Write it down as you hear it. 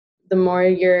the more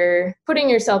you're putting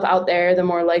yourself out there, the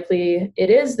more likely it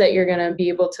is that you're going to be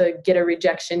able to get a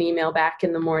rejection email back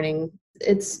in the morning.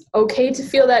 It's okay to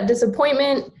feel that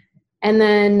disappointment. And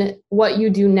then what you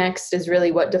do next is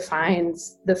really what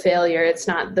defines the failure. It's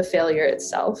not the failure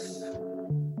itself.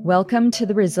 Welcome to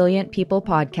the Resilient People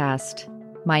Podcast.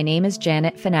 My name is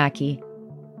Janet Finacki.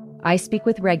 I speak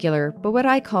with regular, but what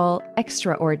I call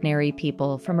extraordinary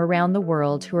people from around the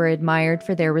world who are admired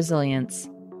for their resilience.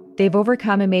 They've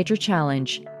overcome a major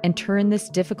challenge and turned this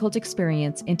difficult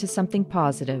experience into something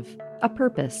positive, a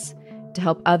purpose, to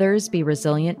help others be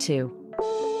resilient too.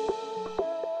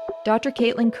 Dr.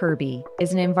 Caitlin Kirby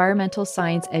is an environmental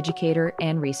science educator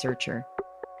and researcher.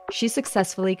 She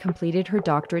successfully completed her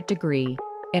doctorate degree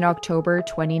in October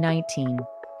 2019.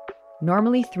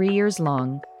 Normally 3 years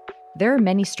long, there are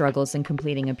many struggles in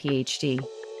completing a PhD: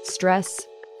 stress,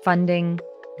 funding,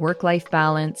 work-life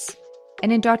balance,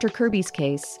 and in Dr. Kirby's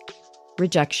case,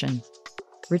 rejection.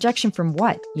 Rejection from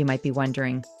what, you might be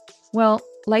wondering? Well,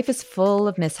 life is full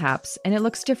of mishaps, and it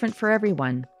looks different for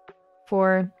everyone.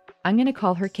 I'm going to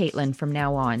call her Caitlin from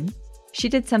now on. She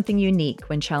did something unique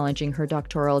when challenging her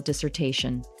doctoral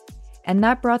dissertation, and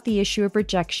that brought the issue of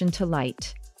rejection to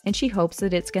light, and she hopes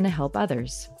that it's going to help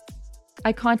others.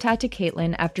 I contacted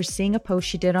Caitlin after seeing a post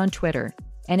she did on Twitter,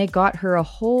 and it got her a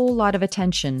whole lot of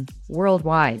attention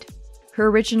worldwide. Her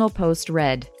original post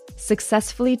read,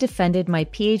 "Successfully defended my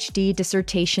PhD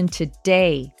dissertation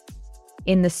today.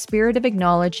 In the spirit of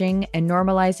acknowledging and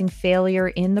normalizing failure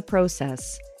in the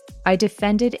process, I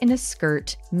defended in a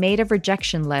skirt made of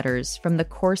rejection letters from the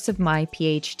course of my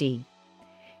PhD.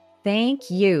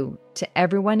 Thank you to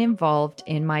everyone involved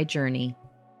in my journey."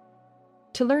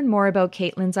 To learn more about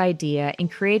Caitlin's idea in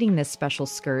creating this special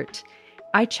skirt,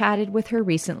 I chatted with her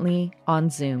recently on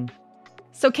Zoom.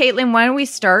 So Caitlin, why don't we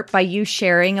start by you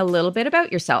sharing a little bit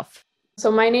about yourself?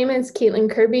 So my name is Caitlin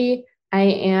Kirby. I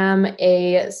am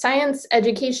a science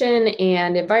education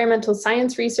and environmental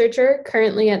science researcher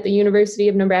currently at the University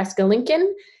of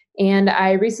Nebraska-Lincoln, and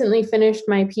I recently finished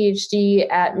my PhD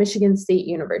at Michigan State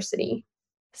University.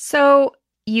 So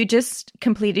you just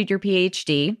completed your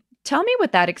PhD. Tell me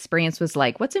what that experience was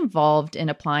like. What's involved in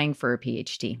applying for a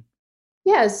PhD?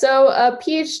 Yeah, so a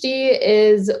PhD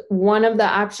is one of the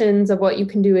options of what you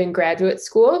can do in graduate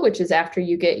school, which is after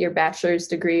you get your bachelor's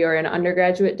degree or an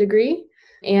undergraduate degree.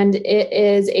 And it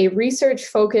is a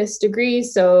research-focused degree,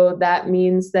 so that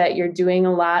means that you're doing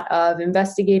a lot of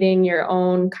investigating your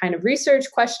own kind of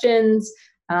research questions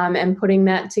and putting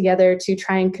that together to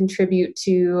try and contribute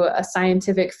to a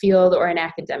scientific field or an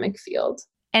academic field.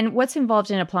 And what's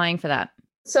involved in applying for that?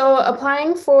 So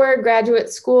applying for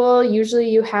graduate school, usually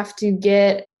you have to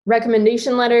get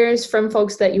recommendation letters from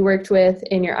folks that you worked with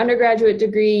in your undergraduate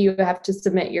degree. You have to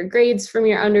submit your grades from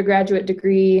your undergraduate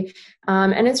degree.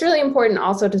 And it's really important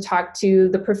also to talk to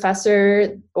the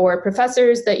professor or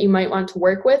professors that you might want to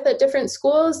work with at different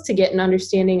schools to get an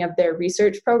understanding of their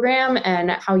research program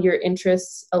and how your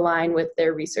interests align with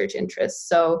their research interests.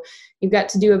 So you've got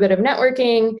to do a bit of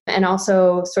networking and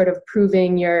also sort of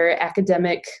proving your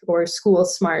academic or school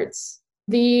smarts.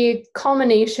 The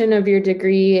culmination of your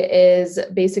degree is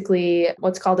basically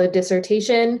what's called a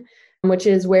dissertation, which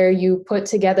is where you put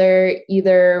together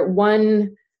either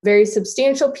one very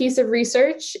substantial piece of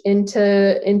research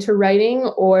into writing,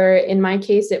 or in my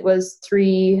case, it was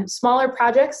 3 smaller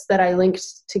projects that I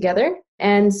linked together.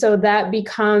 And so that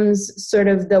becomes sort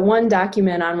of the one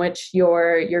document on which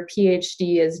your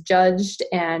PhD is judged,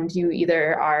 and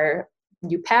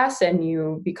you pass and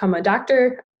you become a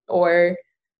doctor, or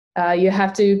you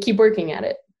have to keep working at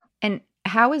it. And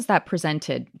how is that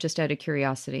presented, just out of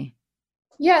curiosity?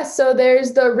 Yeah, so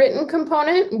there's the written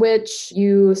component, which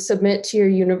you submit to your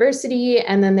university,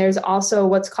 and then there's also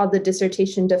what's called the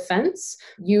dissertation defense.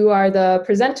 You are the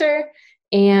presenter,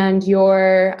 and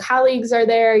your colleagues are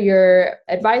there, your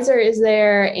advisor is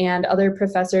there, and other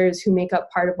professors who make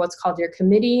up part of what's called your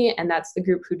committee, and that's the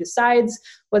group who decides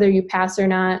whether you pass or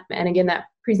not. And again, that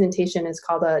presentation is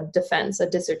called a defense, a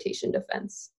dissertation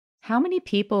defense. How many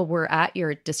people were at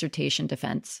your dissertation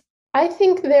defense? I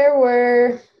think there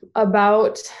were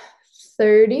about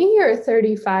 30 or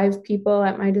 35 people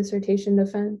at my dissertation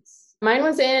defense. Mine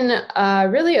was in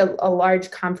really a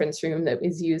large conference room that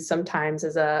was used sometimes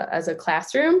as a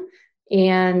classroom.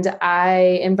 And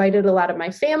I invited a lot of my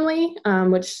family,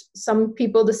 which some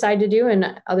people decide to do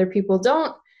and other people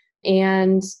don't,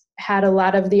 and had a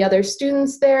lot of the other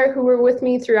students there who were with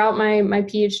me throughout my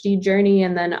PhD journey,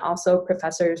 and then also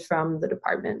professors from the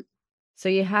department. So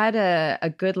you had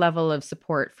a good level of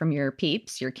support from your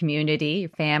peeps, your community, your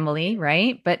family,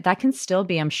 right? But that can still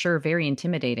be, I'm sure, very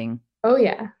intimidating. Oh,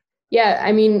 yeah. Yeah,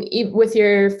 I mean, with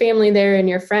your family there and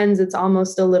your friends, it's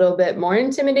almost a little bit more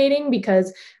intimidating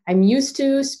because I'm used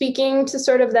to speaking to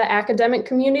sort of the academic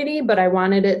community, but I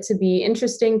wanted it to be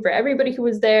interesting for everybody who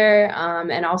was there.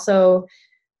 And also,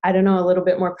 I don't know, a little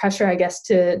bit more pressure, I guess,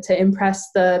 to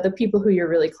impress the people who you're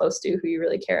really close to, who you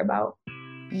really care about.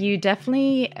 You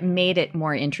definitely made it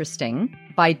more interesting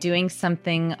by doing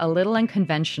something a little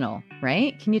unconventional,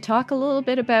 right? Can you talk a little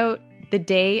bit about the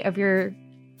day of your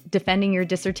defending your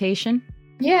dissertation?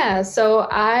 Yeah, so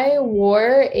I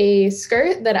wore a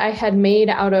skirt that I had made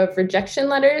out of rejection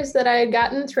letters that I had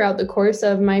gotten throughout the course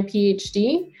of my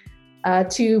PhD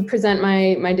to present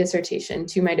my dissertation,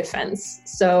 to my defense.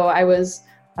 So I was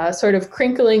sort of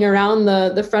crinkling around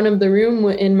the front of the room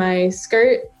in my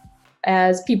skirt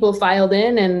as people filed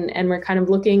in and were kind of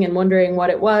looking and wondering what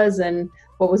it was and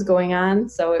what was going on.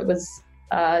 So it was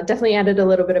definitely added a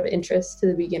little bit of interest to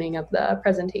the beginning of the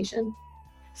presentation.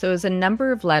 So it was a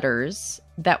number of letters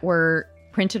that were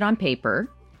printed on paper,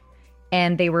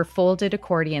 and they were folded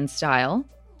accordion style,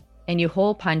 and you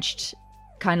hole punched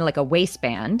kind of like a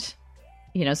waistband,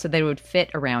 so they would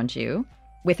fit around you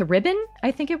with a ribbon,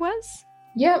 I think it was.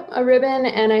 Yep, a ribbon,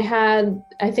 and I had,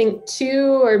 I think,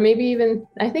 two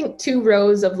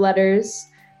rows of letters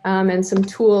and some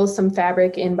tools, some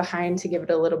fabric in behind to give it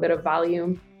a little bit of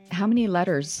volume. How many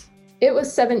letters? It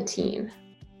was 17.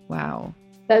 Wow.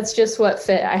 That's just what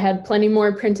fit. I had plenty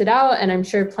more printed out, and I'm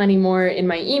sure plenty more in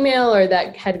my email or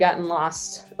that had gotten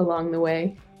lost along the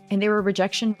way. And they were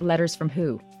rejection letters from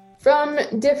who? From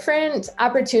different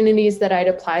opportunities that I'd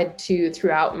applied to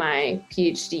throughout my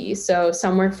PhD. So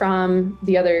some were from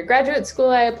the other graduate school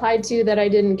I applied to that I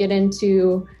didn't get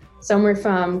into. Some were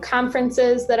from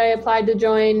conferences that I applied to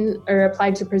join or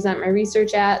applied to present my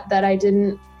research at that I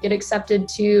didn't get accepted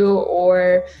to,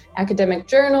 or academic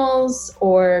journals,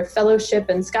 or fellowship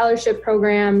and scholarship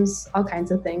programs, all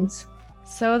kinds of things.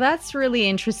 So that's really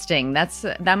interesting.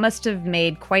 That must have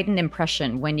made quite an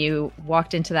impression when you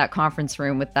walked into that conference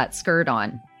room with that skirt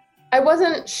on. I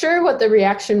wasn't sure what the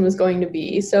reaction was going to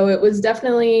be, so it was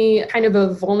definitely kind of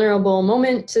a vulnerable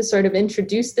moment to sort of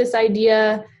introduce this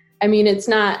idea. I mean, it's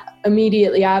not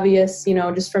immediately obvious,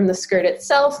 just from the skirt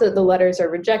itself that the letters are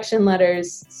rejection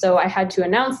letters. So I had to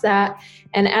announce that.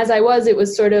 And as it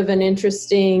was sort of an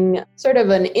interesting, sort of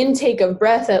an intake of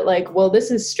breath at like, well, this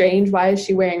is strange. Why is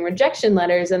she wearing rejection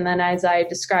letters? And then as I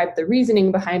described the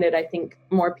reasoning behind it, I think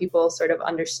more people sort of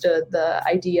understood the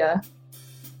idea.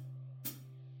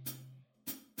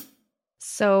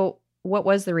 So what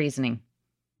was the reasoning?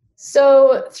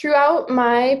 So throughout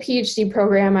my PhD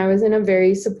program, I was in a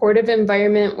very supportive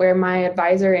environment where my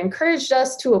advisor encouraged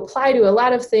us to apply to a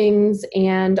lot of things,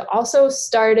 and also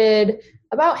started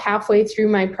about halfway through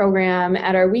my program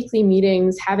at our weekly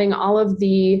meetings, having all of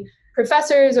the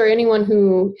professors or anyone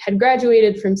who had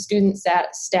graduated from student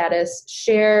status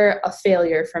share a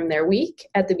failure from their week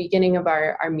at the beginning of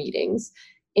our meetings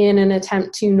in an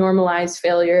attempt to normalize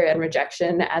failure and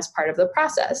rejection as part of the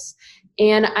process.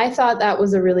 And I thought that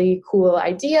was a really cool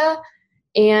idea.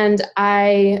 And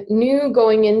I knew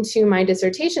going into my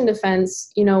dissertation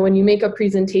defense, when you make a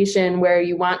presentation where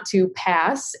you want to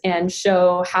pass and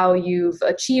show how you've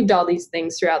achieved all these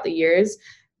things throughout the years,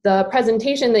 the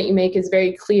presentation that you make is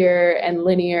very clear and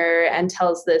linear and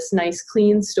tells this nice,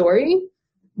 clean story.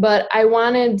 But I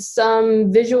wanted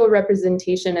some visual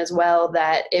representation as well,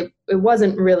 that it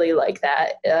wasn't really like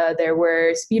that. There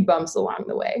were speed bumps along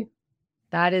the way.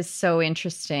 That is so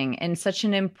interesting and such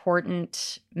an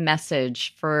important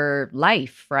message for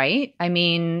life, right? I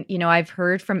mean, I've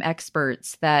heard from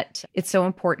experts that it's so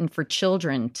important for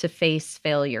children to face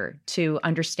failure, to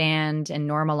understand and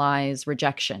normalize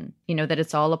rejection, that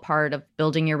it's all a part of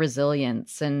building your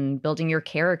resilience and building your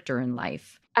character in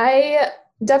life. I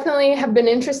definitely have been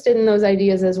interested in those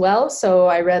ideas as well. So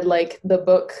I read the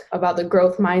book about the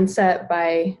growth mindset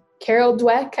by Carol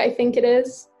Dweck, I think it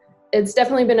is. It's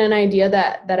definitely been an idea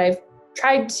that I've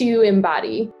tried to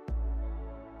embody.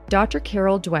 Dr.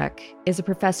 Carol Dweck is a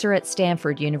professor at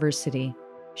Stanford University.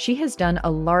 She has done a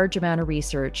large amount of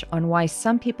research on why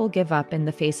some people give up in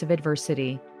the face of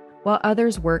adversity, while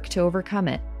others work to overcome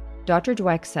it. Dr.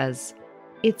 Dweck says,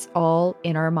 it's all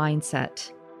in our mindset.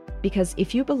 Because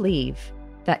if you believe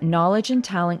that knowledge and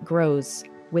talent grows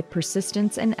with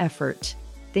persistence and effort,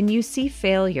 then you see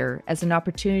failure as an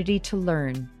opportunity to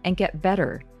learn and get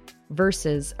better,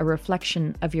 versus a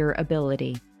reflection of your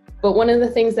ability. But one of the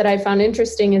things that I found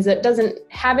interesting is that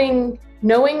having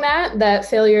knowing that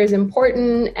failure is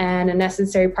important and a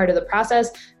necessary part of the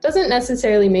process doesn't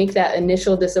necessarily make that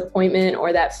initial disappointment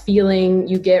or that feeling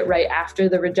you get right after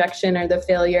the rejection or the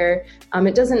failure,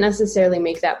 it doesn't necessarily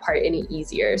make that part any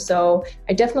easier. So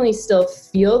I definitely still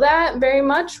feel that very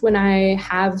much when I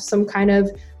have some kind of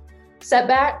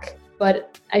setback,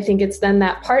 but I think it's then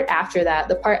that part after that,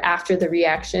 the part after the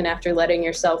reaction, after letting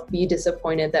yourself be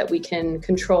disappointed, that we can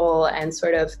control and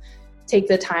sort of take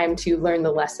the time to learn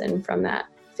the lesson from that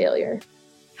failure.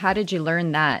 How did you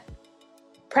learn that?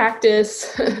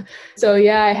 Practice. So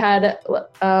yeah, I had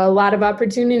a lot of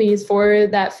opportunities for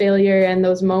that failure and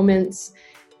those moments.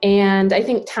 And I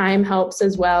think time helps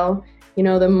as well. You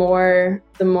know, the more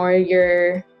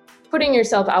you're putting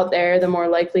yourself out there, the more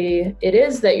likely it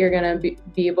is that you're going to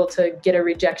be able to get a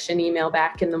rejection email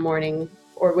back in the morning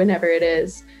or whenever it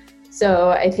is.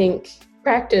 So I think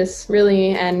practice really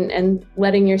and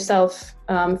letting yourself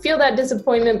feel that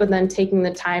disappointment, but then taking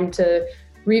the time to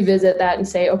revisit that and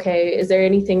say, okay, is there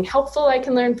anything helpful I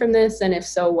can learn from this? And if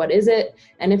so, what is it?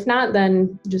 And if not,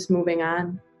 then just moving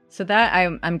on. So that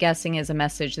I'm guessing is a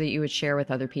message that you would share with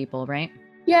other people, right?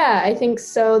 Yeah, I think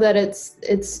so, that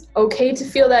it's okay to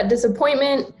feel that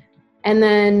disappointment. And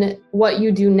then what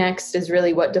you do next is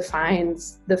really what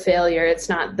defines the failure. It's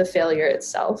not the failure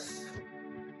itself.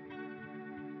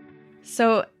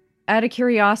 So out of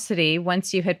curiosity,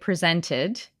 once you had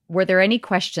presented, were there any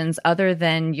questions other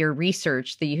than your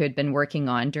research that you had been working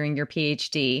on during your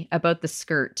PhD about the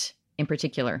skirt in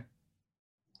particular?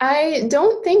 I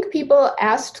don't think people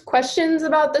asked questions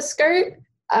about the skirt.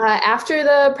 After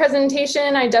the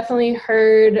presentation, I definitely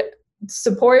heard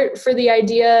support for the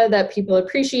idea, that people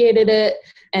appreciated it.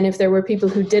 And if there were people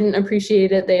who didn't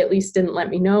appreciate it, they at least didn't let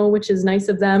me know, which is nice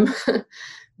of them.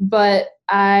 But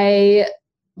I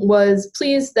was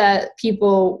pleased that it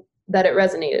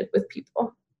resonated with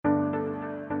people.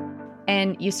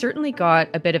 And you certainly got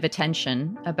a bit of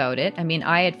attention about it. I mean,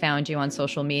 I had found you on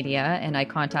social media and I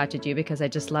contacted you because I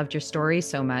just loved your story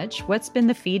so much. What's been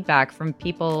the feedback from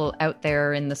people out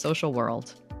there in the social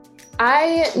world?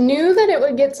 I knew that it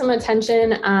would get some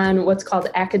attention on what's called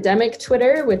academic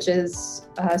Twitter, which is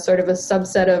sort of a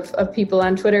subset of people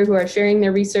on Twitter who are sharing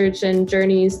their research and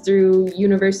journeys through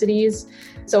universities.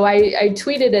 So I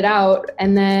tweeted it out,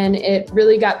 and then it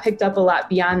really got picked up a lot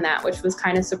beyond that, which was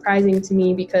kind of surprising to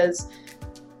me because,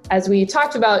 as we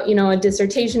talked about, you know, a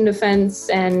dissertation defense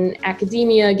and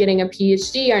academia, getting a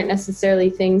PhD aren't necessarily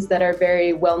things that are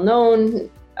very well known,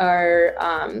 are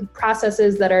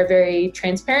processes that are very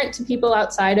transparent to people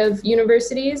outside of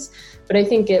universities. But I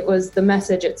think it was the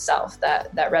message itself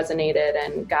that resonated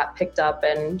and got picked up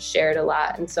and shared a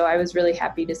lot. And so I was really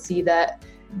happy to see that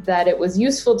it was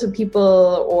useful to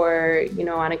people, or, you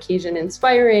know, on occasion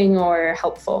inspiring or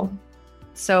helpful.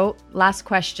 So, last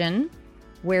question,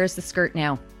 where's the skirt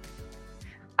now?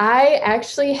 I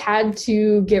actually had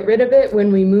to get rid of it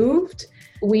when we moved.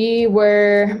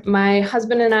 My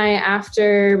husband and I,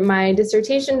 after my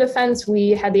dissertation defense, we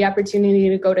had the opportunity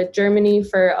to go to Germany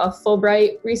for a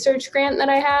Fulbright research grant that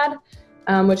I had,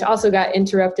 which also got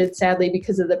interrupted, sadly,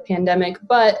 because of the pandemic.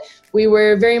 But we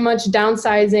were very much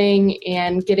downsizing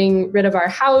and getting rid of our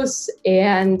house,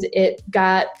 and it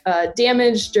got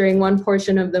damaged during one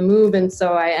portion of the move. And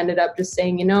so I ended up just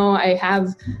saying, you know, I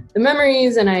have the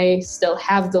memories and I still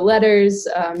have the letters.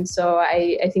 So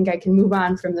I think I can move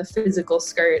on from the physical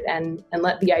skirt and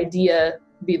let the idea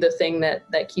be the thing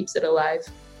that keeps it alive.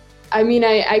 I mean,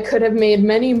 I could have made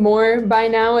many more by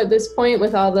now at this point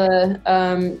with all the,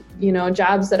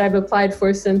 jobs that I've applied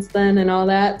for since then and all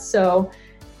that. So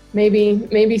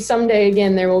maybe someday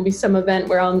again, there will be some event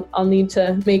where I'll need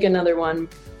to make another one.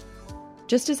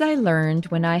 Just as I learned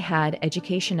when I had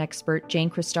education expert Jane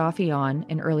Christoffi on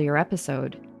an earlier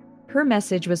episode, her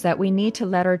message was that we need to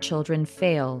let our children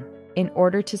fail in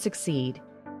order to succeed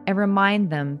and remind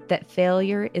them that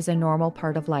failure is a normal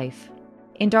part of life.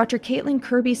 In Dr. Caitlin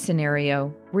Kirby's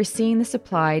scenario, we're seeing this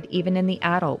applied even in the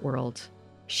adult world.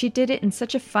 She did it in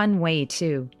such a fun way,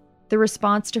 too. The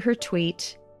response to her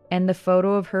tweet and the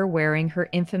photo of her wearing her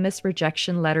infamous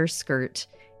rejection letter skirt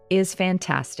is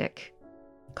fantastic.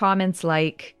 Comments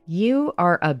like, "You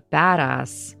are a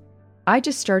badass. I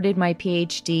just started my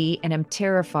PhD and am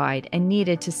terrified and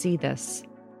needed to see this."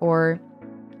 Or,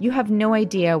 "You have no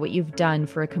idea what you've done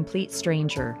for a complete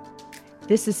stranger.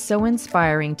 This is so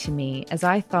inspiring to me as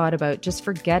I thought about just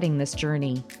forgetting this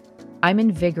journey. I'm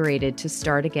invigorated to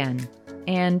start again.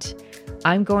 And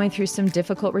I'm going through some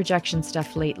difficult rejection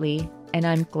stuff lately, and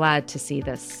I'm glad to see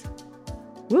this."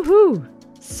 Woohoo!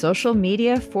 Social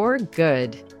media for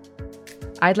good.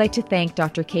 I'd like to thank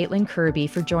Dr. Caitlin Kirby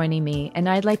for joining me, and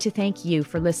I'd like to thank you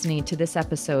for listening to this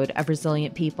episode of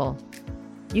Resilient People.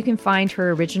 You can find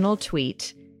her original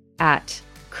tweet at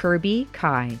Kirby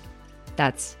Kai.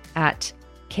 That's at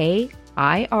KIRBYCAI.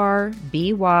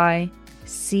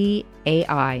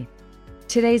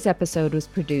 Today's episode was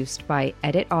produced by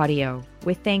Edit Audio,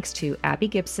 with thanks to Abby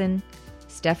Gibson,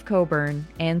 Steph Coburn,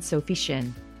 and Sophie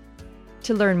Shin.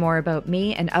 To learn more about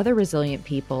me and other resilient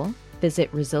people, visit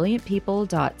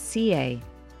resilientpeople.ca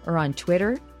or on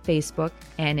Twitter, Facebook,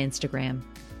 and Instagram.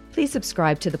 Please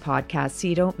subscribe to the podcast so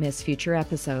you don't miss future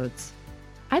episodes.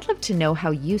 I'd love to know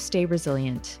how you stay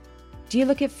resilient. Do you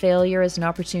look at failure as an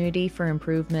opportunity for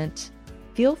improvement?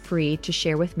 Feel free to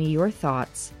share with me your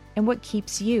thoughts and what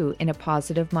keeps you in a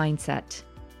positive mindset.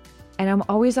 And I'm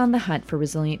always on the hunt for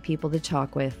resilient people to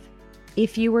talk with.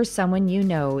 If you or someone you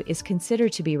know is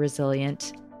considered to be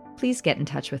resilient, please get in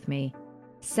touch with me.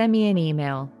 Send me an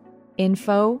email,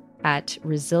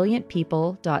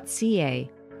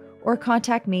 info@resilientpeople.ca, or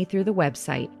contact me through the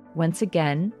website. Once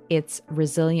again, it's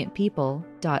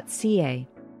resilientpeople.ca.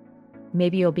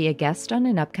 Maybe you'll be a guest on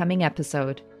an upcoming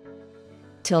episode.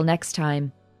 Till next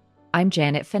time, I'm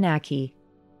Janet Fanaki.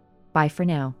 Bye for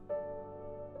now.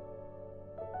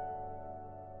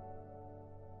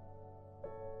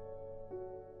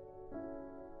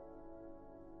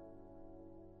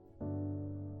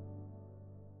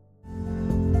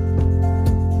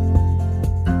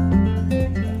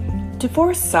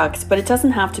 Divorce sucks, but it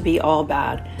doesn't have to be all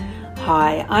bad.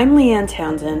 Hi, I'm Leanne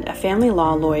Townsend, a family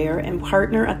law lawyer and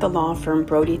partner at the law firm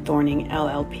Brody Thorning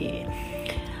LLP.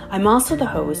 I'm also the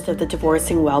host of the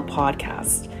Divorcing Well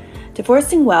podcast.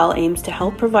 Divorcing Well aims to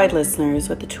help provide listeners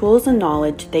with the tools and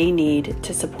knowledge they need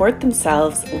to support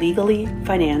themselves legally,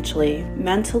 financially,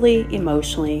 mentally,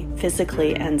 emotionally,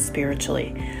 physically, and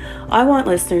spiritually. I want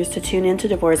listeners to tune into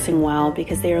Divorcing Well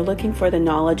because they are looking for the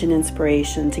knowledge and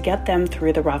inspiration to get them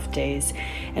through the rough days.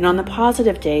 And on the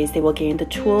positive days, they will gain the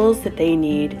tools that they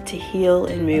need to heal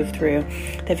and move through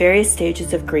the various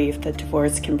stages of grief that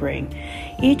divorce can bring.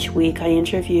 Each week, I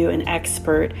interview an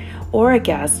expert or a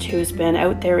guest who's been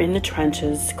out there in the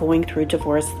trenches going through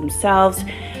divorce themselves,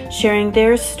 sharing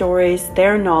their stories,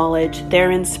 their knowledge,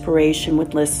 their inspiration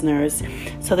with listeners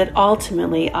so that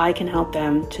ultimately I can help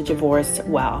them to divorce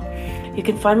well. You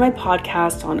can find my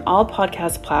podcast on all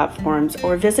podcast platforms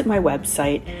or visit my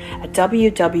website at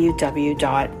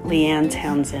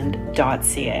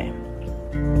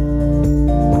www.leannetownsend.ca.